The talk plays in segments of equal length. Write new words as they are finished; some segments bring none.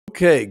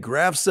Okay,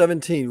 graph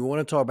 17. We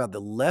want to talk about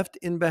the left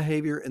end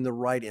behavior and the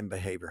right end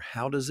behavior.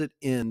 How does it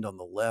end on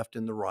the left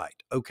and the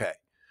right? Okay,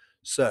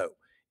 so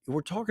if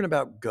we're talking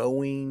about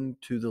going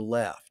to the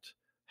left.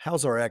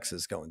 How's our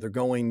x's going? They're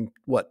going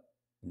what?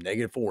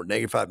 -4,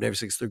 -5,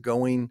 -6. They're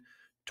going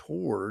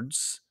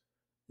towards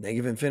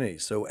negative infinity.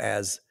 So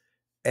as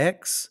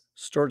x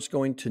starts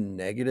going to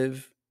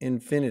negative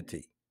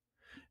infinity,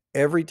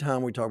 every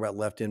time we talk about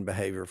left end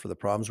behavior for the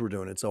problems we're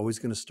doing, it's always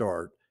going to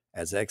start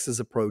as x is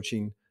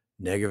approaching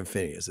negative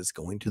infinity, as it's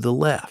going to the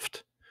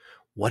left.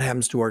 What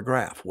happens to our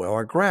graph? Well,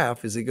 our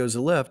graph, as it goes to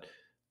the left,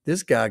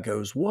 this guy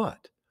goes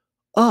what?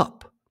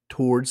 Up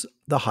towards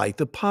the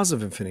height of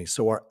positive infinity.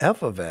 So our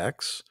f of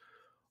x,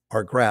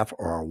 our graph,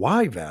 or our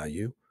y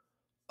value,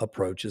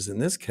 approaches, in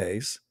this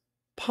case,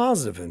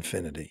 positive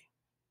infinity.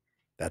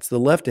 That's the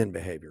left end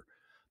behavior.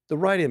 The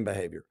right end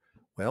behavior.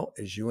 Well,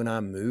 as you and I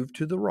move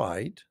to the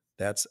right,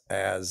 that's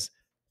as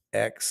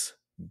x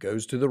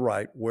goes to the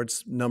right.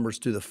 What's numbers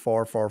to the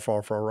far, far,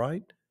 far, far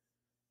right?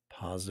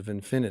 Positive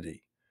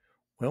infinity.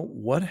 Well,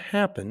 what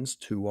happens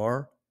to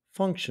our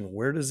function?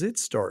 Where does it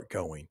start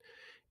going?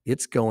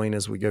 It's going,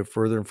 as we go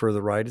further and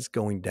further right, it's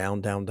going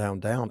down, down,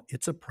 down, down.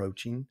 It's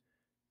approaching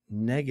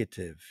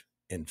negative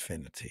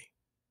infinity.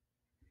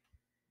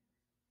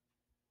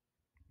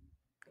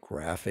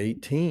 Graph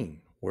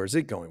 18. Where's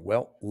it going?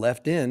 Well,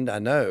 left end, I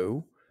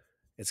know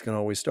it's going to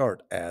always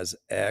start as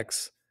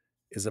x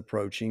is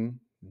approaching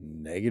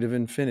negative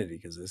infinity,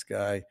 because this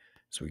guy,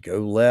 as we go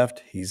left,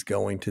 he's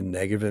going to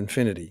negative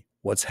infinity.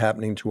 What's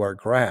happening to our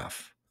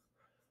graph?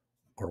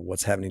 Or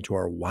what's happening to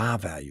our y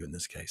value in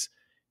this case?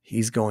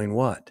 He's going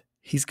what?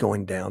 He's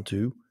going down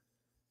to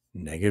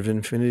negative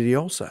infinity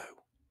also.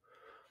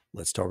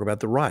 Let's talk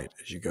about the right.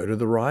 As you go to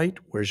the right,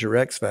 where's your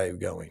x value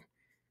going?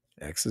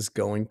 X is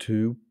going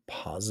to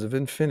positive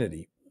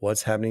infinity.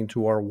 What's happening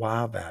to our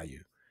y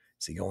value?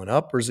 Is he going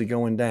up or is he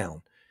going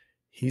down?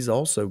 He's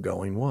also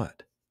going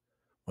what?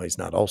 Well, he's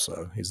not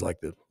also. He's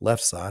like the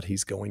left side.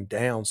 He's going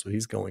down, so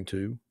he's going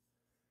to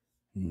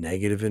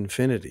negative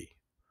infinity.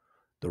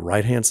 The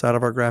right-hand side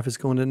of our graph is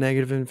going to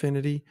negative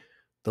infinity.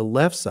 The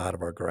left side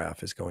of our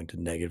graph is going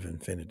to negative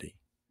infinity.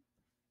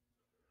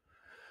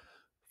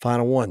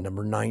 Final one,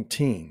 number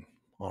 19,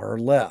 our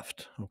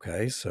left.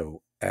 Okay,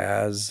 so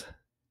as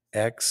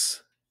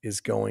x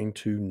is going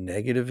to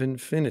negative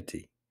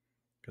infinity,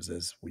 because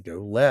as we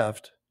go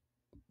left,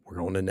 we're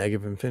going to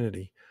negative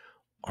infinity,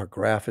 our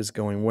graph is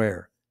going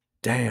where?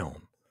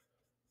 Down.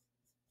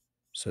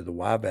 So the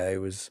y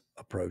value is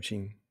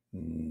approaching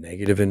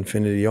negative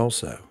infinity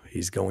also.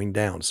 He's going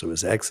down. So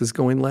as x is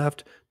going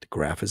left, the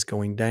graph is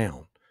going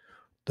down.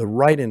 The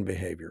right end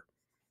behavior.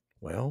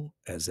 Well,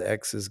 as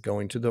x is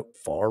going to the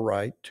far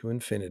right to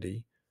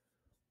infinity,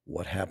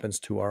 what happens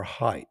to our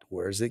height?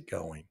 Where is it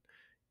going?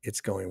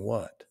 It's going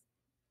what?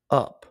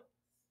 Up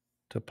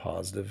to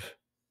positive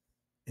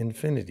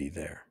infinity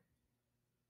there.